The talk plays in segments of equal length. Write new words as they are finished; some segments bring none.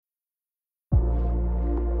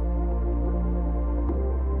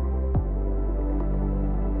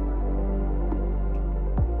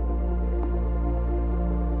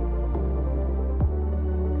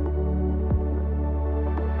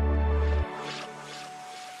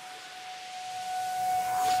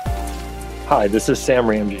Hi, this is Sam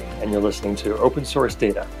Ramji, and you're listening to Open Source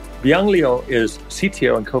Data. Beyang Liu is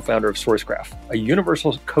CTO and co-founder of SourceGraph, a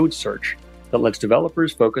universal code search that lets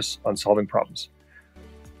developers focus on solving problems.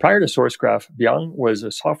 Prior to SourceGraph, Beyang was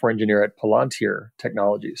a software engineer at Palantir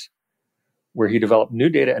Technologies, where he developed new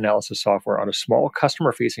data analysis software on a small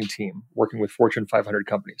customer-facing team working with Fortune 500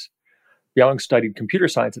 companies. Beyang studied computer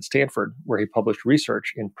science at Stanford, where he published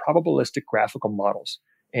research in probabilistic graphical models,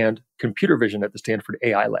 and computer vision at the Stanford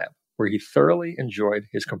AI Lab, where he thoroughly enjoyed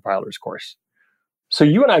his compilers course. So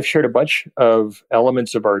you and I have shared a bunch of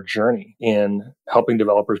elements of our journey in helping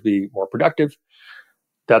developers be more productive.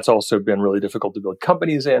 That's also been really difficult to build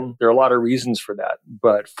companies in. There are a lot of reasons for that,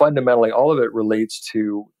 but fundamentally, all of it relates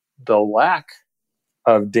to the lack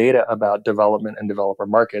of data about development and developer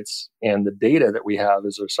markets. And the data that we have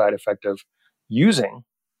is a side effect of using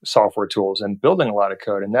software tools and building a lot of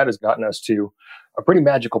code. And that has gotten us to a pretty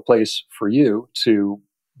magical place for you to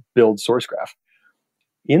build SourceGraph.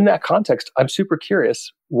 In that context, I'm super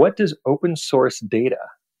curious, what does open source data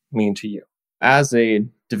mean to you? As a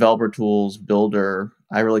developer tools builder,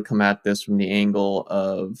 I really come at this from the angle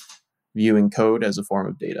of viewing code as a form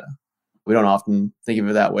of data. We don't often think of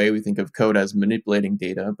it that way. We think of code as manipulating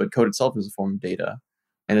data, but code itself is a form of data.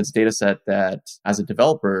 And it's a data set that, as a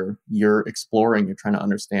developer, you're exploring, you're trying to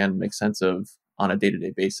understand, make sense of on a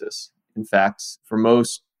day-to-day basis. In fact, for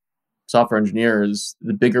most software engineers,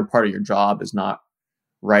 the bigger part of your job is not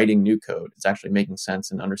writing new code. It's actually making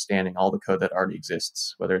sense and understanding all the code that already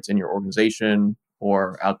exists, whether it's in your organization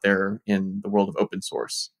or out there in the world of open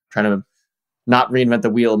source. Trying to not reinvent the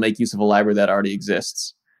wheel, make use of a library that already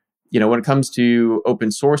exists. When it comes to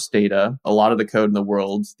open source data, a lot of the code in the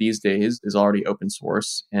world these days is already open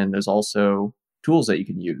source. And there's also tools that you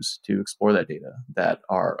can use to explore that data that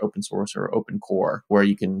are open source or open core, where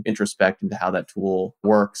you can introspect into how that tool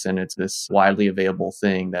works. And it's this widely available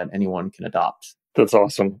thing that anyone can adopt. That's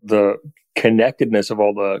awesome. The connectedness of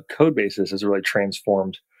all the code bases has really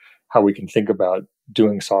transformed how we can think about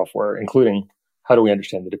doing software, including how do we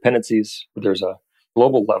understand the dependencies. There's a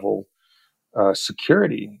global level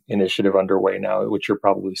security initiative underway now, which you're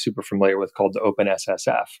probably super familiar with, called the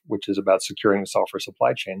OpenSSF, which is about securing the software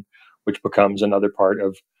supply chain, which becomes another part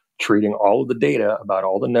of treating all of the data about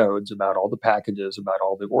all the nodes, about all the packages, about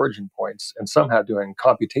all the origin points, and somehow doing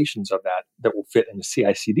computations of that will fit in the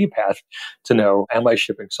CI/CD path to know, am I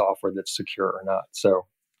shipping software that's secure or not? So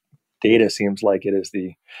data seems like it is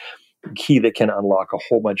the key that can unlock a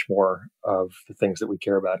whole bunch more of the things that we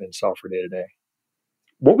care about in software day to day.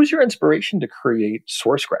 What was your inspiration to create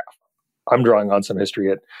SourceGraph? I'm drawing on some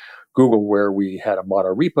history at Google where we had a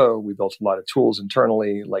mono repo. We built a lot of tools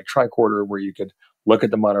internally like Tricorder where you could look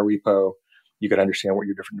at the mono repo, you could understand what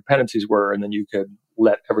your different dependencies were, and then you could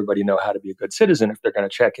let everybody know how to be a good citizen if they're going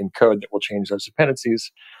to check in code that will change those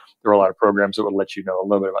dependencies. There were a lot of programs that would let you know a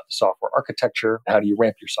little bit about the software architecture. How do you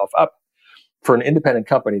ramp yourself up? For an independent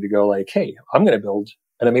company to go like, hey, I'm going to build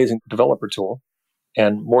an amazing developer tool.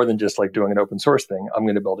 And more than just like doing an open source thing, I'm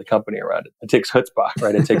going to build a company around it. It takes chutzpah,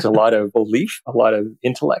 right? It takes a lot of belief, a lot of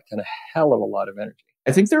intellect, and a hell of a lot of energy.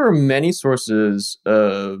 I think there are many sources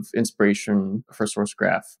of inspiration for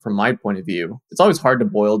SourceGraph from my point of view. It's always hard to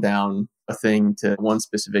boil down a thing to one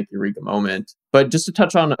specific eureka moment. But just to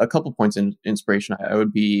touch on a couple points in inspiration, I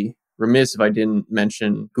would be remiss if I didn't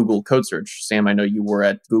mention Google Code Search. Sam, I know you were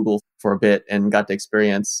at Google for a bit and got to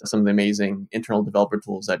experience some of the amazing internal developer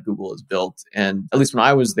tools that Google has built. And at least when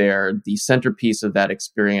I was there, the centerpiece of that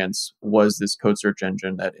experience was this code search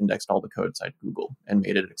engine that indexed all the code inside Google and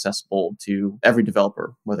made it accessible to every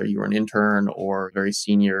developer, whether you were an intern or a very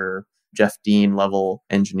senior Jeff Dean level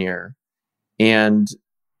engineer. And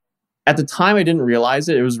at the time, I didn't realize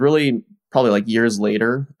it. It was really probably like years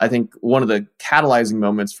later. I think one of the catalyzing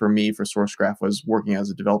moments for me for SourceGraph was working as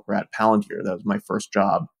a developer at Palantir. That was my first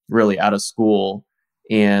job really out of school.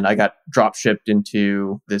 And I got drop shipped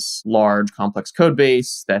into this large complex code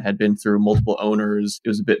base that had been through multiple owners. It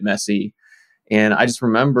was a bit messy. And I just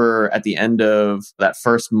remember at the end of that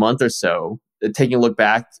first month or so, taking a look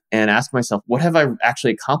back and asking myself, what have I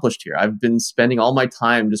actually accomplished here? I've been spending all my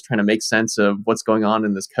time just trying to make sense of what's going on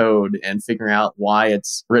in this code and figuring out why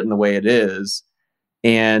it's written the way it is.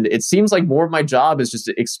 And it seems like more of my job is just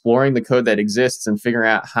exploring the code that exists and figuring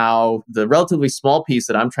out how the relatively small piece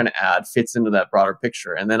that I'm trying to add fits into that broader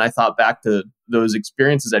picture. And then I thought back to those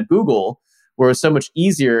experiences at Google where it was so much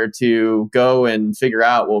easier to go and figure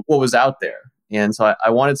out, well, what was out there. And so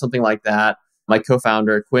I wanted something like that. My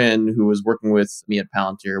co-founder, Quinn, who was working with me at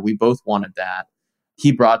Palantir, we both wanted that.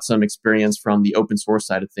 He brought some experience from the open source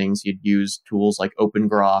side of things. He'd used tools like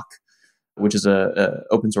OpenGrok which is a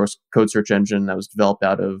open source code search engine that was developed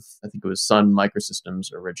out of, I think it was Sun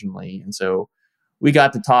Microsystems originally. And so we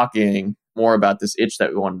got to talking more about this itch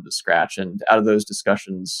that we wanted to scratch. And out of those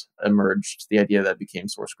discussions emerged the idea that became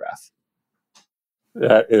SourceGraph.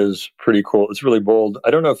 That is pretty cool. It's really bold.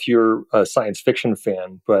 I don't know if you're a science fiction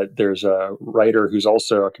fan, but there's a writer who's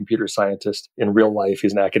also a computer scientist in real life.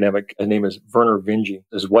 He's an academic. His name is Werner Vinge.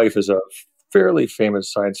 His wife is a fairly famous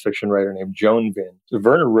science fiction writer named Joan Vinge. So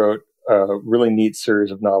Werner wrote a really neat series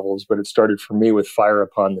of novels, but it started for me with Fire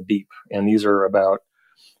Upon the Deep. And these are about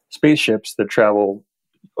spaceships that travel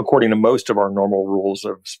according to most of our normal rules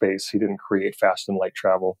of space. He didn't create fast and light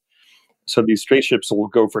travel. So these spaceships will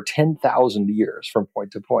go for 10,000 years from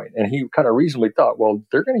point to point. And he kind of reasonably thought, well,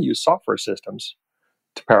 they're going to use software systems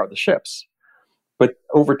to power the ships. But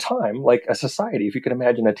over time, like a society, if you can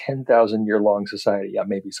imagine a 10,000 year long society, yeah,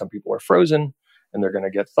 maybe some people are frozen and they're going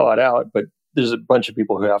to get thawed out, but there's a bunch of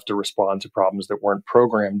people who have to respond to problems that weren't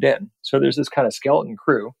programmed in. So there's this kind of skeleton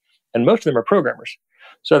crew, and most of them are programmers.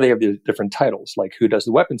 So they have these different titles, like who does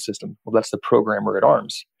the weapon system? Well, that's the programmer at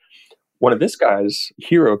arms. One of this guy's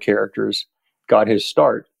hero characters got his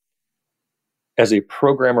start as a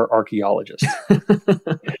programmer archaeologist.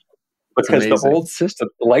 Because the old system,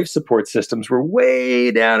 the life support systems were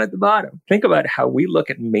way down at the bottom. Think about how we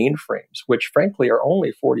look at mainframes, which frankly are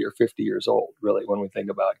only 40 or 50 years old, really, when we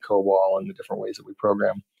think about COBOL and the different ways that we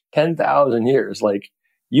program. 10,000 years, like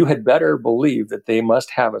you had better believe that they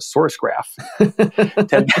must have a source graph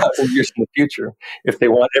 10,000 years in the future if they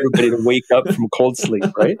want everybody to wake up from cold sleep,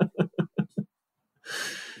 right?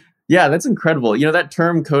 Yeah, that's incredible. You know, that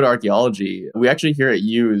term code archaeology, we actually hear it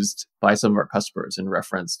used by some of our customers in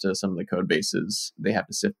reference to some of the code bases they have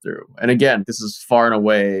to sift through. And again, this is far and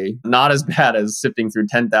away not as bad as sifting through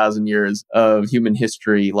 10,000 years of human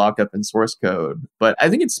history locked up in source code. But I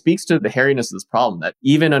think it speaks to the hairiness of this problem that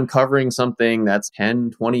even uncovering something that's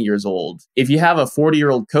 10, 20 years old, if you have a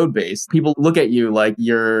 40-year-old code base, people look at you like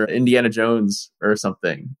you're Indiana Jones or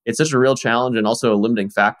something. It's such a real challenge and also a limiting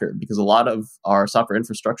factor because a lot of our software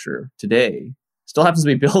infrastructure today still happens to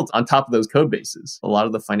be built on top of those code bases. A lot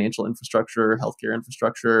of the financial infrastructure, healthcare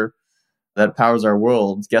infrastructure that powers our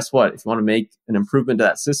world, guess what? If you want to make an improvement to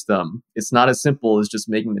that system, it's not as simple as just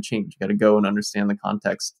making the change. You got to go and understand the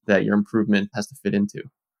context that your improvement has to fit into.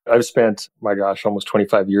 I've spent, my gosh, almost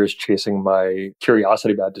 25 years chasing my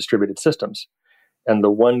curiosity about distributed systems. And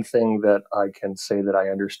the one thing that I can say that I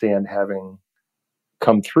understand having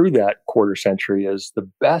come through that quarter century is the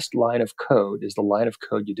best line of code is the line of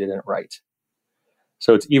code you didn't write.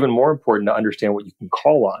 So it's even more important to understand what you can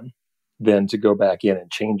call on than to go back in and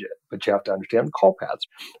change it. But you have to understand the call paths.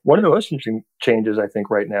 One of the most interesting changes, I think,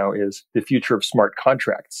 right now is the future of smart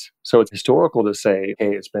contracts. So it's historical to say,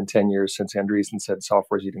 hey, it's been 10 years since Andreessen said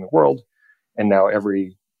software is eating the world. And now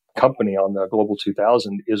every company on the Global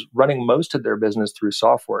 2000 is running most of their business through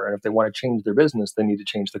software. And if they want to change their business, they need to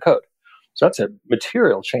change the code. So that's a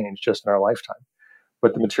material change just in our lifetime.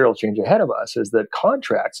 But the material change ahead of us is that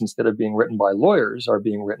contracts, instead of being written by lawyers, are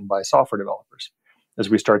being written by software developers. As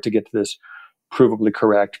we start to get to this provably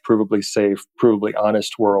correct, provably safe, provably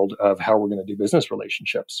honest world of how we're going to do business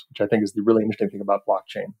relationships, which I think is the really interesting thing about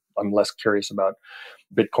blockchain. I'm less curious about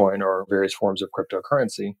Bitcoin or various forms of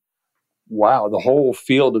cryptocurrency. Wow, the whole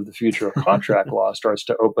field of the future of contract law starts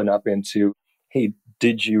to open up into, hey,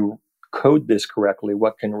 did you code this correctly?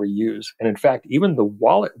 What can we use? And in fact, even the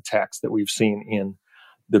wallet attacks that we've seen in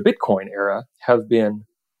the Bitcoin era have been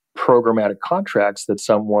programmatic contracts that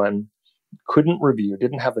someone couldn't review,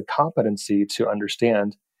 didn't have the competency to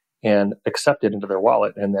understand and accept it into their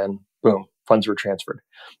wallet. And then boom, funds were transferred.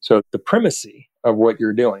 So the primacy of what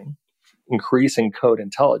you're doing, increasing code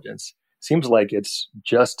intelligence, seems like it's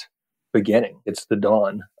just beginning. It's the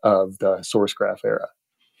dawn of the source graph era.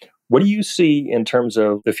 What do you see in terms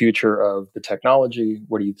of the future of the technology?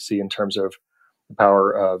 What do you see in terms of the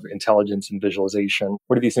power of intelligence and visualization?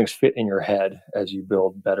 Where do these things fit in your head as you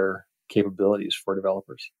build better capabilities for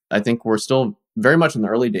developers? I think we're still very much in the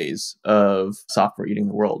early days of software eating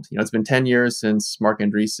the world. You know, it's been 10 years since Mark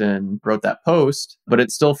Andreessen wrote that post, but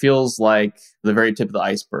it still feels like the very tip of the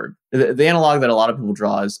iceberg. The analog that a lot of people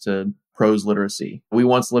draw is to prose literacy. We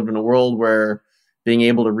once lived in a world where being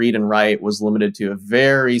able to read and write was limited to a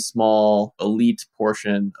very small elite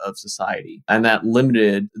portion of society. And that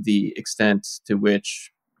limited the extent to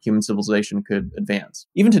which human civilization could advance.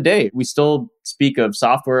 Even today, we still speak of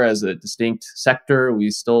software as a distinct sector.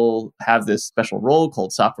 We still have this special role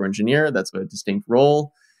called software engineer. That's a distinct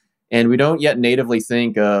role. And we don't yet natively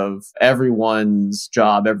think of everyone's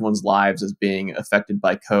job, everyone's lives as being affected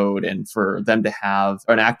by code and for them to have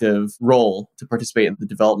an active role to participate in the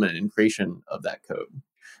development and creation of that code.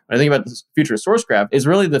 When I think about the future of source graph, is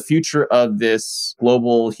really the future of this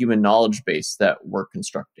global human knowledge base that we're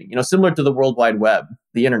constructing. Similar to the World Wide Web,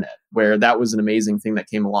 the internet, where that was an amazing thing that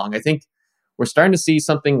came along. I think we're starting to see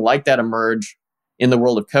something like that emerge in the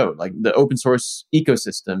world of code. Like the open source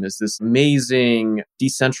ecosystem is this amazing,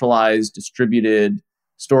 decentralized, distributed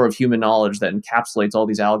store of human knowledge that encapsulates all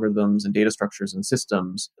these algorithms and data structures and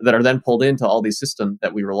systems that are then pulled into all these systems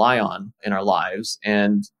that we rely on in our lives.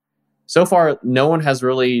 And so far, no one has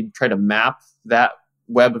really tried to map that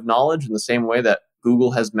web of knowledge in the same way that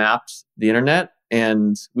Google has mapped the internet.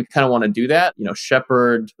 And we kind of want to do that,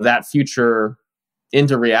 shepherd that future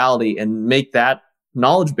into reality and make that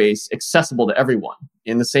knowledge base accessible to everyone.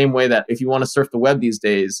 In the same way that if you want to surf the web these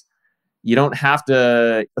days, you don't have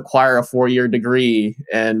to acquire a 4-year degree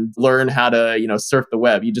and learn how to, surf the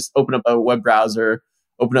web. You just open up a web browser,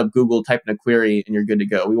 open up Google, type in a query, and you're good to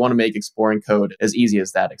go. We want to make exploring code as easy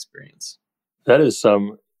as that experience. That is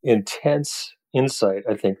some intense insight,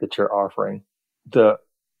 I think, that you're offering. The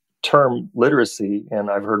term literacy,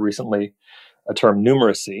 and I've heard recently a term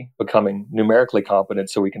numeracy, becoming numerically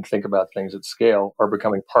competent so we can think about things at scale, are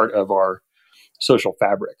becoming part of our social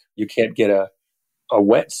fabric. You can't get a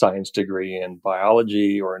wet science degree in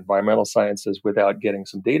biology or environmental sciences without getting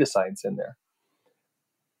some data science in there.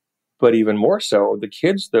 But even more so, the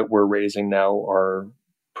kids that we're raising now are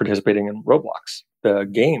participating in Roblox. The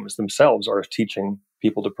games themselves are teaching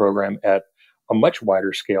people to program at a much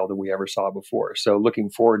wider scale than we ever saw before. So looking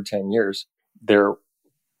forward 10 years, there are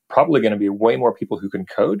probably going to be way more people who can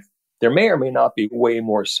code. There may or may not be way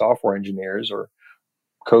more software engineers or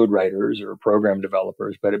code writers or program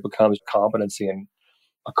developers, but it becomes competency and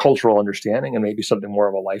a cultural understanding and maybe something more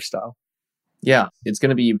of a lifestyle. Yeah, it's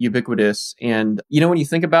going to be ubiquitous. And, when you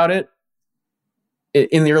think about it,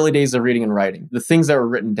 in the early days of reading and writing, the things that were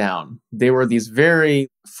written down, they were these very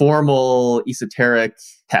formal, esoteric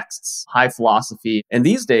texts, high philosophy. And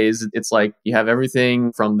these days, it's like you have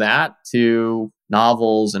everything from that to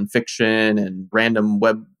novels and fiction and random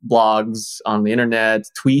web blogs on the internet,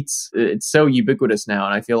 tweets. It's so ubiquitous now.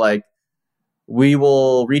 And I feel like we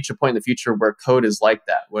will reach a point in the future where code is like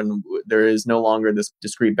that, when there is no longer this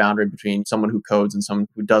discrete boundary between someone who codes and someone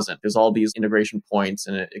who doesn't. There's all these integration points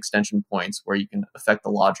and extension points where you can affect the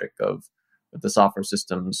logic of the software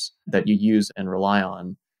systems that you use and rely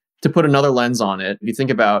on. To put another lens on it, if you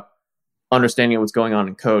think about understanding what's going on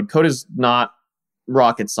in code, code is not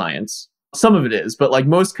rocket science. Some of it is, but like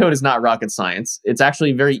most code is not rocket science. It's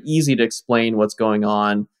actually very easy to explain what's going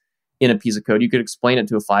on in a piece of code. You could explain it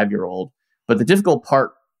to a 5-year-old. But the difficult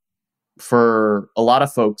part for a lot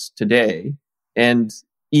of folks today, and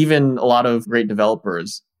even a lot of great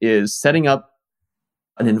developers, is setting up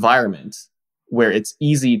an environment where it's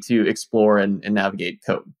easy to explore and navigate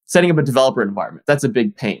code. Setting up a developer environment, that's a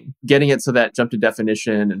big pain. Getting it so that jump to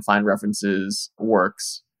definition and find references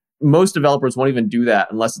works. Most developers won't even do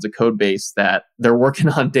that unless it's a code base that they're working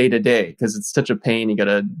on day to day, because it's such a pain. You got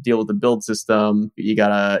to deal with the build system. You got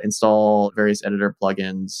to install various editor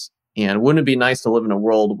plugins. And wouldn't it be nice to live in a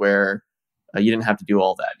world where you didn't have to do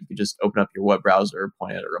all that? You could just open up your web browser,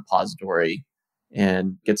 point at a repository,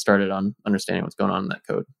 and get started on understanding what's going on in that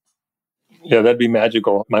code. Yeah, that'd be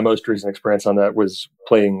magical. My most recent experience on that was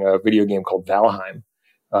playing a video game called Valheim,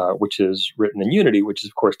 which is written in Unity, which is,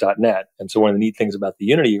 of course, .NET. And so one of the neat things about the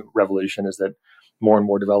Unity revolution is that more and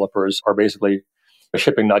more developers are basically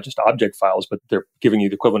shipping not just object files, but they're giving you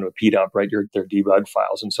the equivalent of a pdump, right? Their debug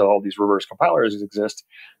files. And so all these reverse compilers exist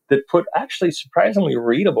that put actually surprisingly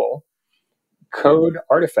readable code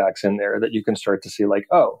artifacts in there that you can start to see like,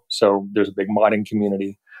 oh, so there's a big modding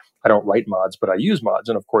community. I don't write mods, but I use mods.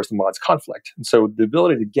 And of course, the mods conflict. And so the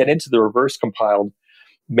ability to get into the reverse compiled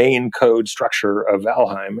main code structure of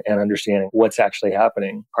Valheim and understanding what's actually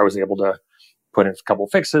happening, I was able to put in a couple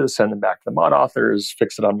fixes, send them back to the mod authors,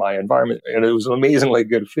 fix it on my environment. And it was an amazingly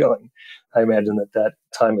good feeling. I imagine that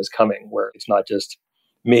time is coming where it's not just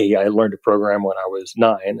me. I learned to program when I was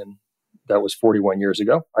 9, and that was 41 years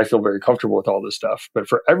ago. I feel very comfortable with all this stuff. But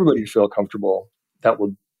for everybody to feel comfortable, that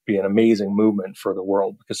would be an amazing movement for the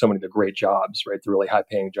world, because so many of the great jobs, right, the really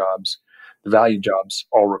high-paying jobs, the value jobs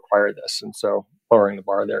all require this. And so lowering the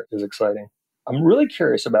bar there is exciting. I'm really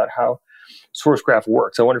curious about how Source Graph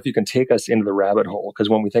works. I wonder if you can take us into the rabbit hole, because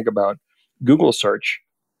when we think about Google search,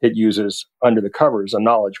 it uses under the covers a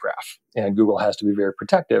knowledge graph, and Google has to be very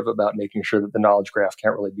protective about making sure that the knowledge graph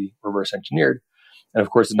can't really be reverse engineered. And of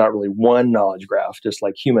course, it's not really one knowledge graph, just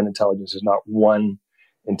like human intelligence is not one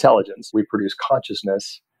intelligence. We produce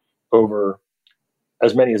consciousness over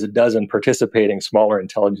as many as a dozen participating smaller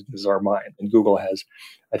intelligences as our mind. And Google has,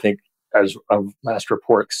 I think, as of last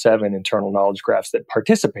report, 7 internal knowledge graphs that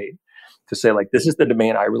participate to say, like, this is the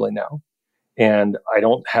domain I really know, and I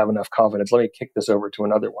don't have enough confidence. Let me kick this over to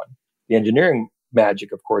another one. The engineering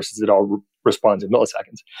magic, of course, is it all responds in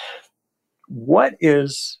milliseconds. What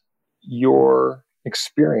is your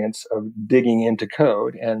experience of digging into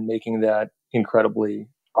code and making that incredibly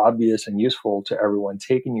obvious and useful to everyone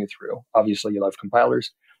taking you through? Obviously, you love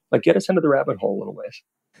compilers. Like, get us into the rabbit hole a little ways.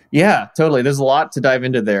 Yeah, totally. There's a lot to dive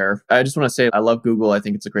into there. I just want to say I love Google. I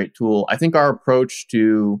think it's a great tool. I think our approach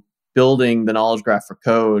to building the knowledge graph for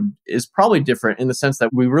code is probably different in the sense that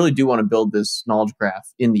we really do want to build this knowledge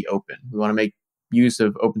graph in the open. We want to make use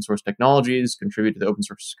of open source technologies, contribute to the open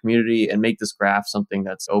source community, and make this graph something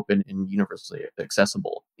that's open and universally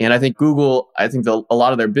accessible. And I think Google, a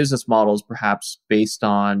lot of their business models perhaps based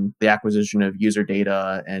on the acquisition of user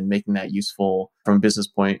data and making that useful from a business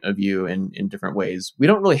point of view in different ways. We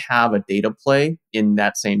don't really have a data play in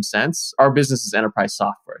that same sense. Our business is enterprise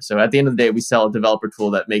software. So at the end of the day, we sell a developer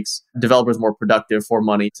tool that makes developers more productive for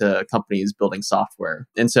money to companies building software.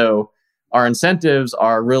 And so our incentives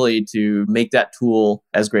are really to make that tool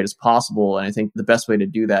as great as possible. And I think the best way to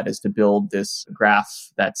do that is to build this graph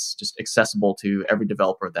that's just accessible to every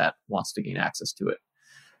developer that wants to gain access to it.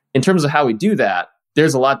 In terms of how we do that,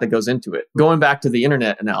 there's a lot that goes into it. Going back to the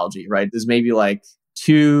internet analogy, right? There's maybe like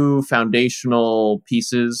 2 foundational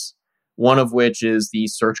pieces, one of which is the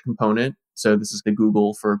search component. So this is the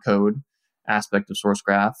Google for code aspect of source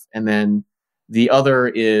graph. And then the other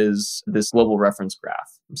is this global reference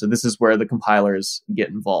graph. So this is where the compilers get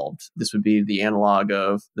involved. This would be the analog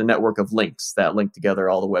of the network of links that link together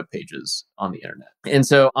all the web pages on the internet. And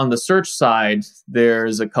so on the search side,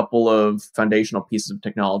 there's a couple of foundational pieces of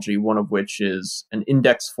technology, one of which is an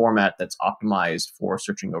index format that's optimized for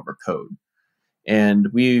searching over code. And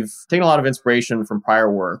we've taken a lot of inspiration from prior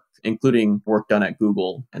work, including work done at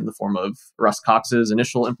Google in the form of Russ Cox's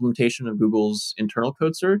initial implementation of Google's internal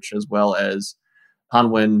code search, as well as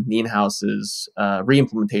Hanwin Nienhaus's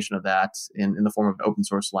re-implementation of that in the form of an open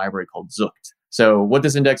source library called Zucht. So what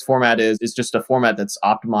this index format is just a format that's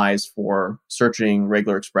optimized for searching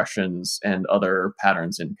regular expressions and other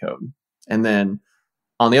patterns in code. And then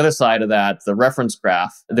on the other side of that, the reference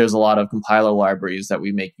graph, there's a lot of compiler libraries that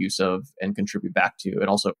we make use of and contribute back to, and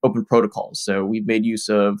also open protocols. So we've made use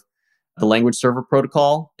of the language server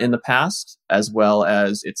protocol in the past, as well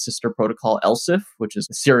as its sister protocol, LSIF, which is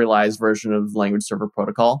a serialized version of the language server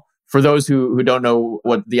protocol. For those who don't know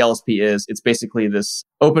what the LSP is, it's basically this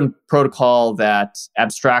open protocol that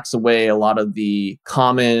abstracts away a lot of the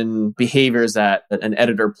common behaviors that an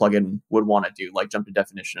editor plugin would want to do, like jump to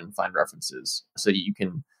definition and find references. So you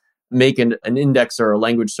can make an index or a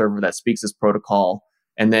language server that speaks this protocol,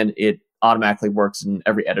 and then it automatically works in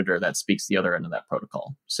every editor that speaks the other end of that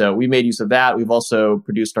protocol. So we made use of that. We've also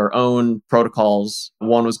produced our own protocols.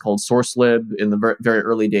 One was called SourceLib in the very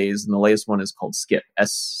early days, and the latest one is called SCIP,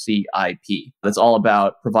 SCIP. That's all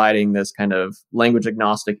about providing this kind of language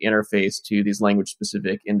agnostic interface to these language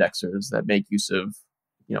specific indexers that make use of,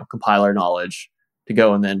 compiler knowledge to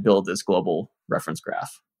go and then build this global reference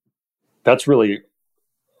graph. That's really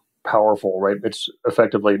powerful, right? It's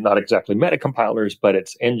effectively not exactly meta compilers, but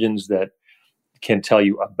it's engines that can tell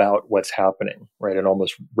you about what's happening, right? It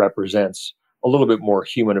almost represents a little bit more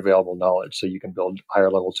human available knowledge. So you can build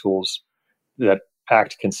higher level tools that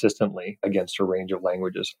act consistently against a range of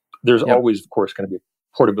languages. There's always, of course, going to be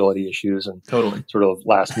portability issues and sort of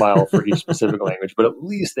last mile for each specific language, but at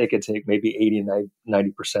least they could take maybe 80,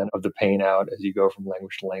 90% of the pain out as you go from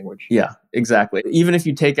language to language. Yeah, exactly. Even if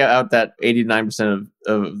you take out that 89%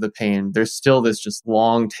 of the pain, there's still this just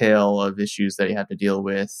long tail of issues that you have to deal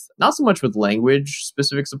with, not so much with language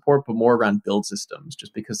specific support, but more around build systems,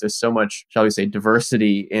 just because there's so much, shall we say,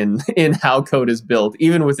 diversity in how code is built,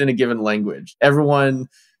 even within a given language. Everyone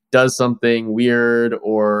does something weird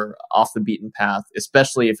or off the beaten path,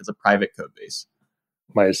 especially if it's a private code base.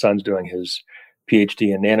 My son's doing his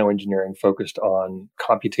PhD in nanoengineering focused on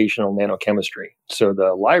computational nanochemistry. So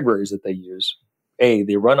the libraries that they use, A,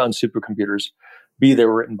 they run on supercomputers. B, they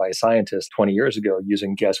were written by scientists 20 years ago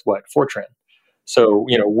using, guess what, Fortran. So,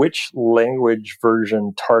 which language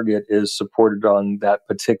version target is supported on that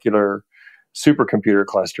particular supercomputer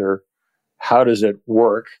cluster? How does it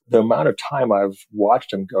work? The amount of time I've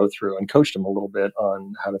watched him go through and coached him a little bit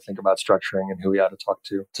on how to think about structuring and who he ought to talk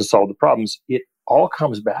to solve the problems, it all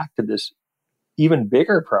comes back to this even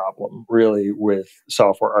bigger problem, really, with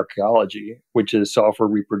software archaeology, which is software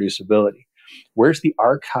reproducibility. Where's the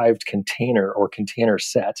archived container or container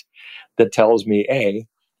set that tells me, A,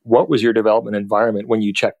 what was your development environment when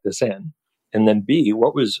you checked this in? And then B,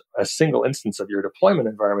 what was a single instance of your deployment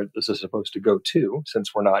environment this is supposed to go to,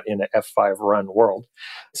 since we're not in an F5 run world.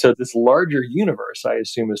 So this larger universe, I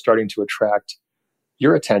assume, is starting to attract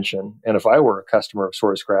your attention. And if I were a customer of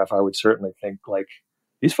SourceGraph, I would certainly think like,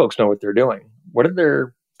 these folks know what they're doing. What are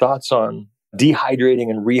their thoughts on dehydrating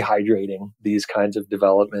and rehydrating these kinds of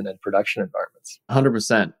development and production environments?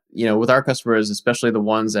 100%. With our customers, especially the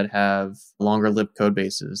ones that have longer lived code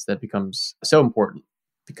bases, that becomes so important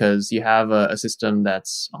because you have a system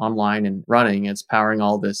that's online and running. It's powering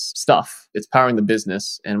all this stuff. It's powering the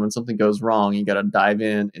business. And when something goes wrong, you got to dive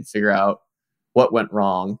in and figure out what went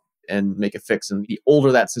wrong and make a fix. And the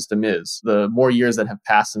older that system is, the more years that have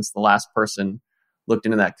passed since the last person looked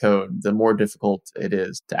into that code, the more difficult it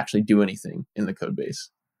is to actually do anything in the code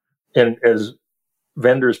base. And as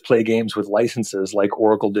vendors play games with licenses like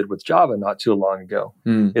Oracle did with Java not too long ago,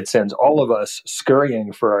 it sends all of us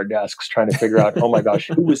scurrying for our desks trying to figure out, oh my gosh,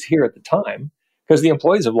 who was here at the time? Because the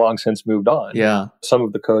employees have long since moved on. Yeah. Some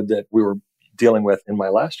of the code that we were dealing with in my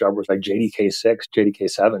last job was like JDK6,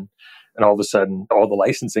 JDK7. And all of a sudden, all the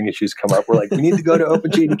licensing issues come up. We're like, we need to go to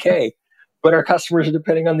OpenJDK, but our customers are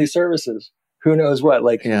depending on these services. Who knows what?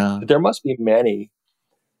 There must be many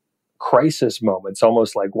crisis moments,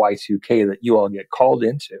 almost like Y2K, that you all get called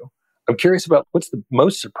into. I'm curious about what's the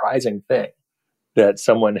most surprising thing that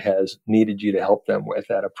someone has needed you to help them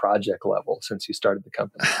with at a project level since you started the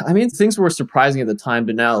company? I mean, things were surprising at the time,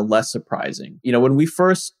 but now less surprising. When we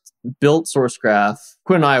first built SourceGraph,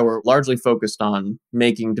 Quinn and I were largely focused on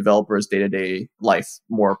making developers' day-to-day life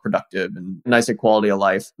more productive and nicer quality of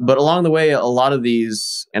life. But along the way, a lot of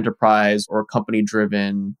these enterprise or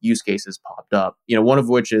company-driven use cases popped up, one of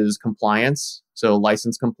which is compliance. So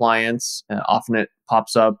license compliance, often it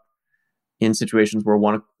pops up in situations where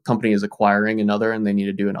one company is acquiring another and they need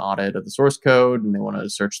to do an audit of the source code and they want to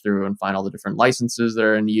search through and find all the different licenses that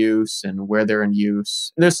are in use and where they're in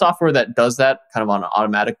use. And there's software that does that kind of on an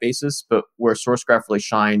automatic basis, but where SourceGraph really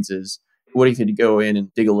shines is what if you go in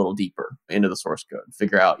and dig a little deeper into the source code,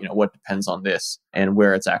 figure out, what depends on this and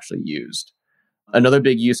where it's actually used. Another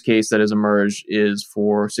big use case that has emerged is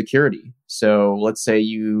for security. So let's say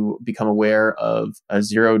you become aware of a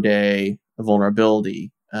 0-day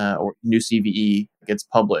vulnerability or new CVE gets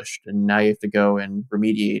published, and now you have to go and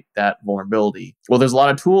remediate that vulnerability. Well, there's a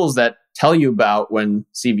lot of tools that tell you about when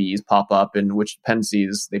CVEs pop up and which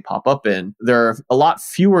dependencies they pop up in. There are a lot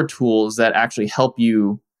fewer tools that actually help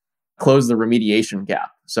you close the remediation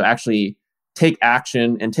gap. So actually take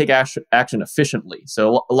action and take action efficiently.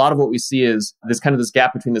 So a lot of what we see is this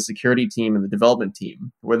gap between the security team and the development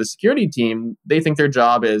team, where the security team, they think their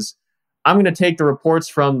job is, I'm going to take the reports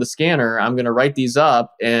from the scanner, I'm going to write these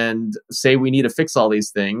up and say we need to fix all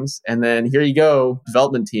these things. And then here you go,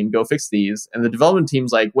 development team, go fix these. And the development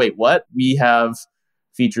team's like, wait, what? We have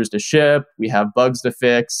features to ship, we have bugs to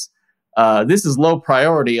fix. This is low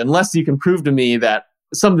priority unless you can prove to me that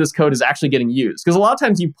some of this code is actually getting used. Because a lot of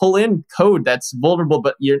times you pull in code that's vulnerable,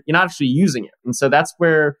 but you're not actually using it. And so that's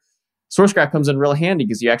where SourceGraph comes in real handy,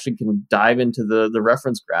 because you actually can dive into the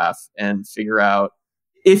reference graph and figure out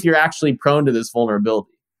if you're actually prone to this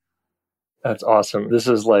vulnerability. That's awesome. This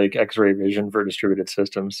is like X-ray vision for distributed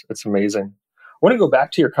systems. It's amazing. I want to go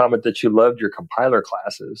back to your comment that you loved your compiler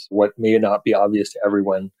classes. What may not be obvious to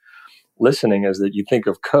everyone listening is that you think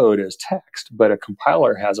of code as text, but a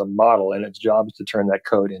compiler has a model and its job is to turn that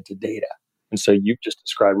code into data. And so you've just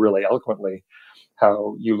described really eloquently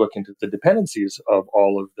how you look into the dependencies of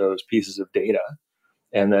all of those pieces of data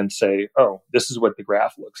and then say, oh, this is what the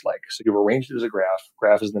graph looks like. So you've arranged it as a graph.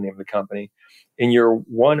 Graph is the name of the company. And you're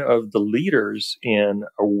one of the leaders in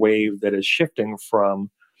a wave that is shifting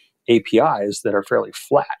from APIs that are fairly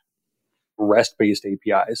flat, REST-based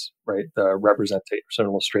APIs, right? The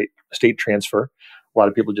representational state transfer. A lot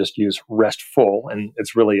of people just use RESTful, and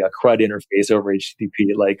it's really a CRUD interface over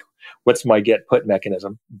HTTP, like what's my get put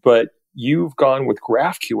mechanism. But you've gone with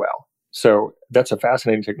GraphQL. So that's a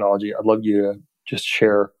fascinating technology. I'd love you to just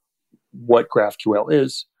share what GraphQL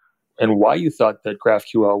is and why you thought that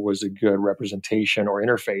GraphQL was a good representation or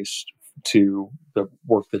interface to the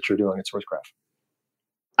work that you're doing at SourceGraph.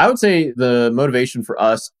 I would say the motivation for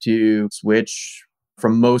us to switch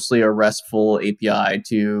from mostly a RESTful API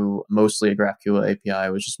to mostly a GraphQL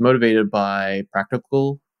API was just motivated by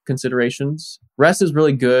practical considerations. REST is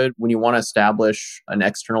really good when you want to establish an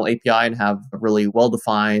external API and have a really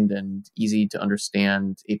well-defined and easy to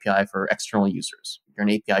understand API for external users. You're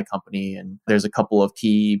an API company and there's a couple of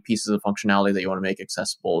key pieces of functionality that you want to make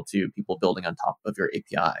accessible to people building on top of your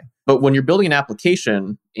API. But when you're building an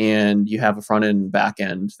application and you have a front end and back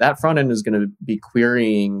end, that front end is going to be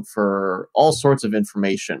querying for all sorts of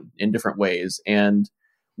information in different ways. And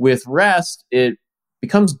With REST, it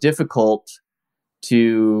becomes difficult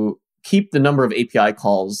to keep the number of API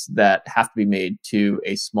calls that have to be made to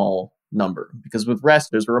a small number. Because with REST,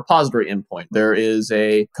 there's a repository endpoint, there is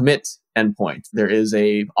a commit endpoint, there is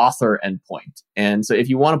a author endpoint. And so if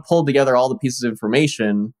you want to pull together all the pieces of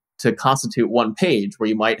information to constitute one page where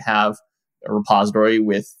you might have a repository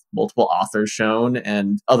with multiple authors shown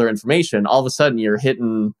and other information, all of a sudden you're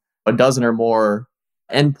hitting a dozen or more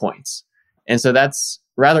endpoints. And so that's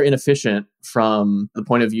rather inefficient from the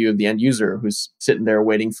point of view of the end user who's sitting there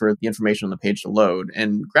waiting for the information on the page to load.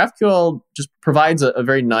 And GraphQL just provides a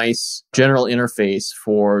very nice general interface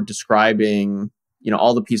for describing,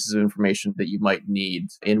 all the pieces of information that you might need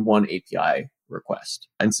in one API request.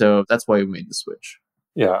 And so that's why we made the switch.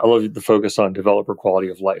 Yeah, I love the focus on developer quality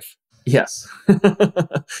of life. Yes.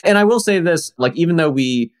 And I will say this, even though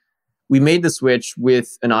we made the switch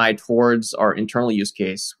with an eye towards our internal use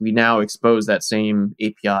case, we now expose that same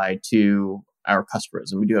API to our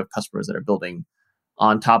customers. And we do have customers that are building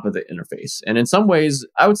on top of the interface. And in some ways,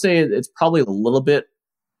 I would say it's probably a little bit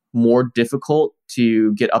more difficult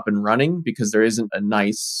to get up and running because there isn't a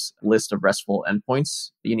nice list of RESTful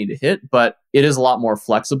endpoints that you need to hit, but it is a lot more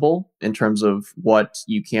flexible in terms of what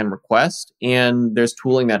you can request. And there's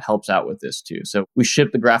tooling that helps out with this too. So we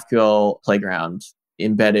ship the GraphQL playground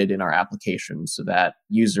embedded in our application so that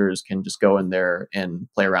users can just go in there and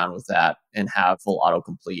play around with that and have full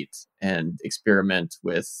autocomplete and experiment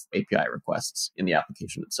with API requests in the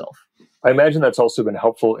application itself. I imagine that's also been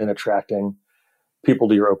helpful in attracting people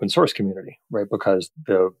to your open source community, right? Because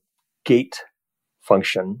the gate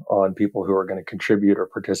function on people who are going to contribute or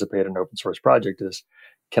participate in an open source project is,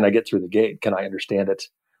 can I get through the gate? Can I understand it?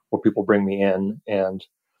 Will people bring me in? And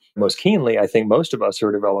most keenly, I think most of us who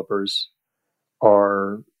are developers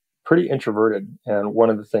are pretty introverted. And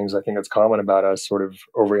one of the things I think that's common about us sort of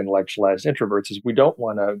over-intellectualized introverts is we don't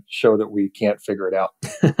want to show that we can't figure it out.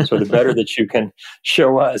 So the better that you can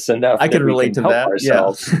show us enough I can relate to that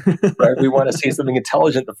ourselves, right? We want to see something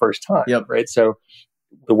intelligent the first time, right? So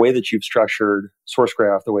the way that you've structured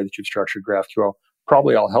SourceGraph, the way that you've structured GraphQL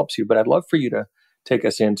probably all helps you. But I'd love for you to take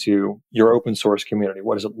us into your open source community.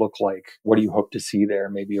 What does it look like? What do you hope to see there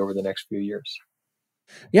maybe over the next few years?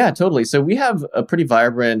 Yeah, totally. So we have a pretty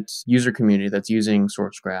vibrant user community that's using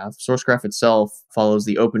SourceGraph. SourceGraph itself follows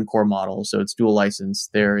the open core model, so it's dual license.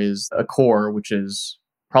 There is a core, which is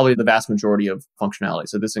probably the vast majority of functionality.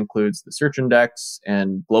 So this includes the search index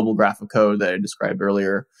and global graph of code that I described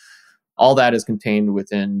earlier. All that is contained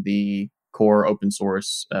within the core open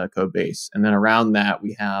source code base. And then around that,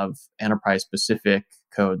 we have enterprise-specific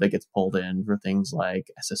code that gets pulled in for things like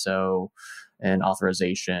SSO and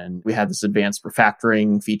authorization. We have this advanced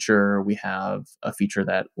refactoring feature. We have a feature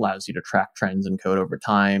that allows you to track trends in code over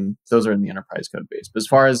time. Those are in the enterprise code base. But as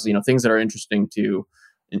far as things that are interesting to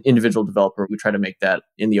an individual developer, we try to make that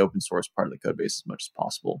in the open source part of the code base as much as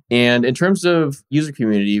possible. And in terms of user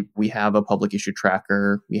community, we have a public issue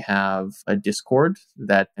tracker. We have a Discord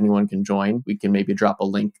that anyone can join. We can maybe drop a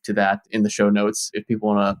link to that in the show notes if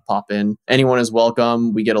people want to pop in. Anyone is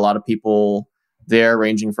welcome. We get a lot of people there,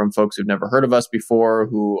 ranging from folks who've never heard of us before,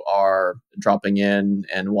 who are dropping in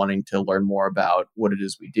and wanting to learn more about what it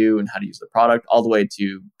is we do and how to use the product, all the way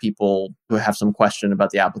to people who have some question about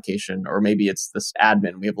the application, or maybe it's this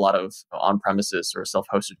admin. We have a lot of on-premises or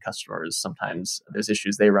self-hosted customers. Sometimes there's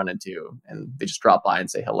issues they run into and they just drop by and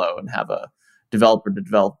say hello and have a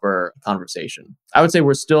developer-to-developer conversation. I would say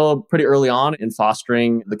we're still pretty early on in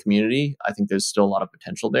fostering the community. I think there's still a lot of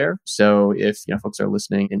potential there. So if folks are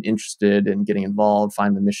listening and interested in getting involved,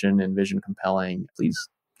 find the mission and vision compelling, please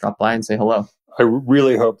drop by and say hello. I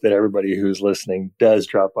really hope that everybody who's listening does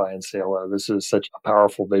drop by and say hello. This is such a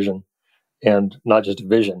powerful vision. And not just a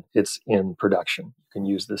vision, it's in production. You can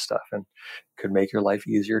use this stuff and could make your life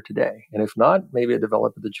easier today. And if not, maybe a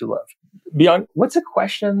developer that you love. Beyang, what's a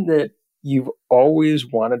question that you've always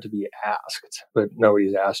wanted to be asked, but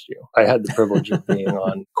nobody's asked you? I had the privilege of being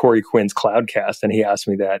on Corey Quinn's Cloudcast, and he asked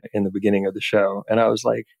me that in the beginning of the show. And I was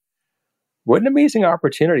like, what an amazing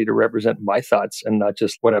opportunity to represent my thoughts and not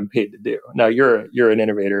just what I'm paid to do. Now, you're an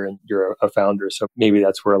innovator and you're a founder, so maybe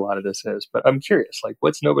that's where a lot of this is. But I'm curious,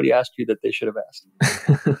 what's nobody asked you that they should have asked?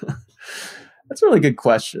 That's a really good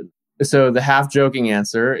question. So the half-joking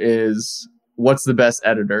answer is, what's the best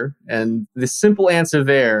editor? And the simple answer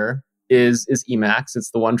there is Emacs.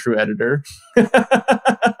 It's the one true editor.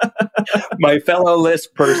 My fellow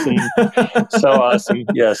Lisp person. So awesome.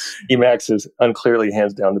 Yes, Emacs is unclearly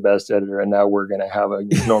hands down the best editor. And now we're going to have an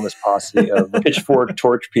enormous posse of pitchfork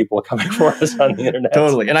torch people coming for us on the internet.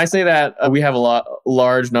 Totally. And I say that we have a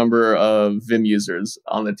large number of Vim users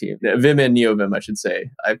on the team. Vim and NeoVim, I should say.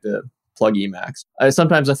 I have to plug Emacs.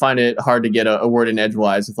 Sometimes I find it hard to get a word in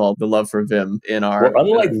edgewise with all the love for Vim in our... Well,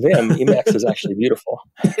 unlike Vim, Emacs is actually beautiful.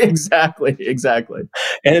 Exactly.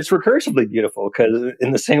 And it's recursively beautiful because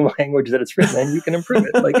in the same language that it's written in, you can improve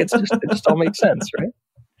it. Like it just all makes sense, right?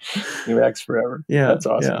 Emacs forever. Yeah. That's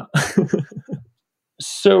awesome. Yeah.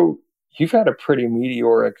 So you've had a pretty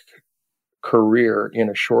meteoric career in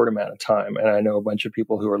a short amount of time. And I know a bunch of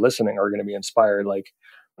people who are listening are going to be inspired. Like,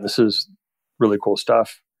 this is really cool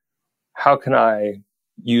stuff. How can I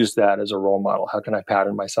use that as a role model? How can I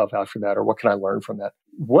pattern myself after that? Or what can I learn from that?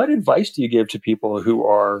 What advice do you give to people who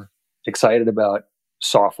are excited about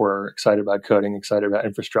software, excited about coding, excited about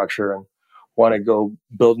infrastructure, and want to go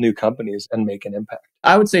build new companies and make an impact?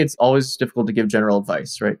 I would say it's always difficult to give general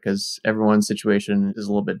advice, right? Because everyone's situation is a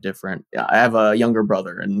little bit different. I have a younger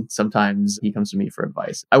brother, and sometimes he comes to me for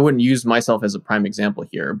advice. I wouldn't use myself as a prime example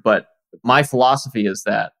here, but my philosophy is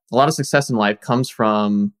that a lot of success in life comes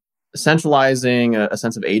from centralizing a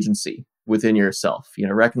sense of agency within yourself,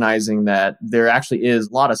 recognizing that there actually is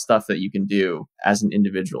a lot of stuff that you can do as an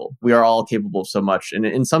individual. We are all capable of so much. And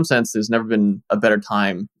in some sense, there's never been a better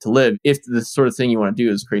time to live if the sort of thing you want to do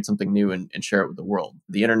is create something new and share it with the world.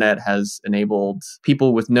 The internet has enabled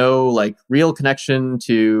people with no real connection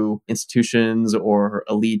to institutions or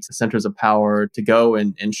elite centers of power to go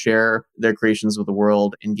and share their creations with the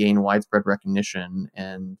world and gain widespread recognition.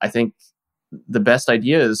 And I think the best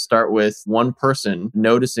idea is start with one person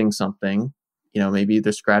noticing something. Maybe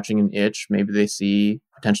they're scratching an itch. Maybe they see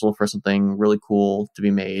potential for something really cool to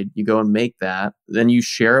be made. You go and make that. Then you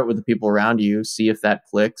share it with the people around you, see if that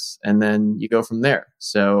clicks, and then you go from there.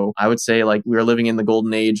 So I would say we are living in the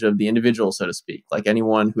golden age of the individual, so to speak.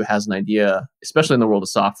 Anyone who has an idea, especially in the world of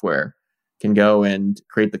software, can go and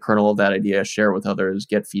create the kernel of that idea, share it with others,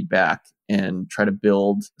 get feedback, and try to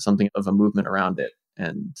build something of a movement around it.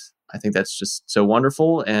 And I think that's just so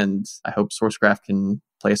wonderful. And I hope SourceGraph can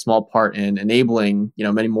play a small part in enabling,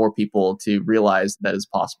 many more people to realize that is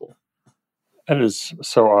possible. That is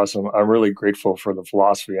so awesome. I'm really grateful for the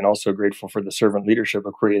philosophy and also grateful for the servant leadership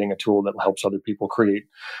of creating a tool that helps other people create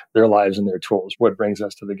their lives and their tools, what brings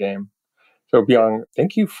us to the game. So Beyang,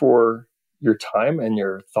 thank you for your time and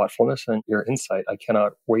your thoughtfulness and your insight. I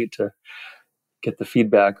cannot wait to get the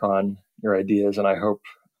feedback on your ideas, and I hope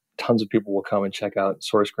tons of people will come and check out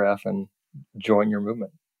SourceGraph and join your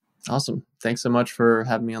movement. Awesome. Thanks so much for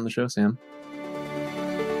having me on the show, Sam.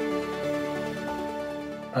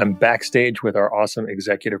 I'm backstage with our awesome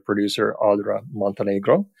executive producer, Audra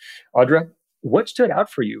Montenegro. Audra, what stood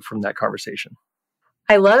out for you from that conversation?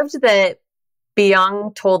 I loved that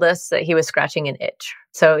Beyang told us that he was scratching an itch.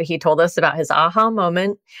 So he told us about his aha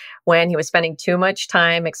moment when he was spending too much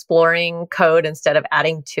time exploring code instead of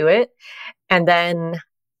adding to it. And then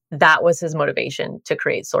that was his motivation to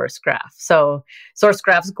create SourceGraph. So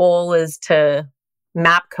SourceGraph's goal is to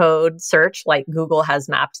map code search like Google has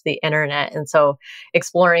mapped the internet. And so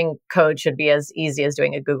exploring code should be as easy as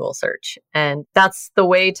doing a Google search. And that's the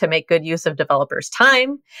way to make good use of developers'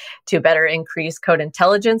 time, to better increase code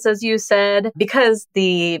intelligence, as you said, because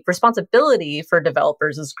the responsibility for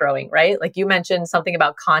developers is growing, right? Like you mentioned something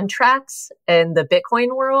about contracts in the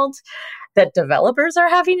Bitcoin world that developers are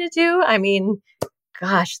having to do. I mean,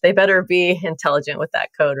 gosh, they better be intelligent with that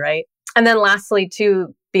code, right? And then lastly,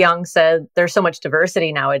 too, Beyang said there's so much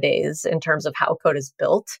diversity nowadays in terms of how code is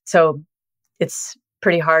built. So it's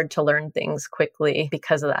pretty hard to learn things quickly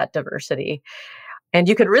because of that diversity. And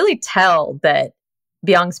you could really tell that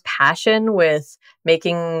Beyang's passion with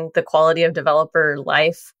making the quality of developer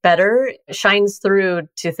life better shines through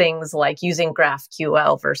to things like using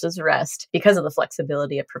GraphQL versus REST because of the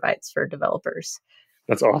flexibility it provides for developers.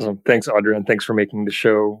 That's awesome. Thanks, Audra, and thanks for making the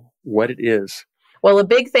show what it is. Well, a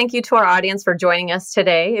big thank you to our audience for joining us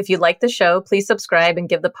today. If you like the show, please subscribe and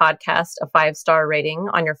give the podcast a 5-star rating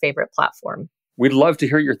on your favorite platform. We'd love to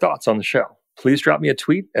hear your thoughts on the show. Please drop me a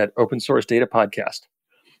tweet at Open Source Data Podcast.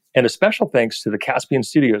 And a special thanks to the Caspian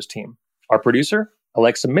Studios team. Our producer,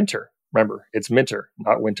 Alexa Minter. Remember, it's Minter,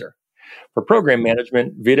 not Winter. For program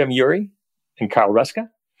management, Vidam Yuri and Kyle Ruska.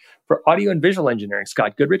 For audio and visual engineering,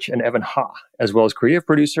 Scott Goodrich and Evan Ha, as well as creative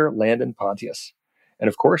producer Landon Pontius. And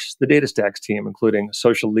of course, the DataStax team, including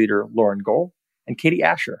social leader Lauren Gohl and Katie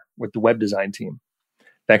Asher with the web design team.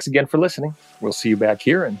 Thanks again for listening. We'll see you back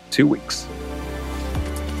here in 2 weeks.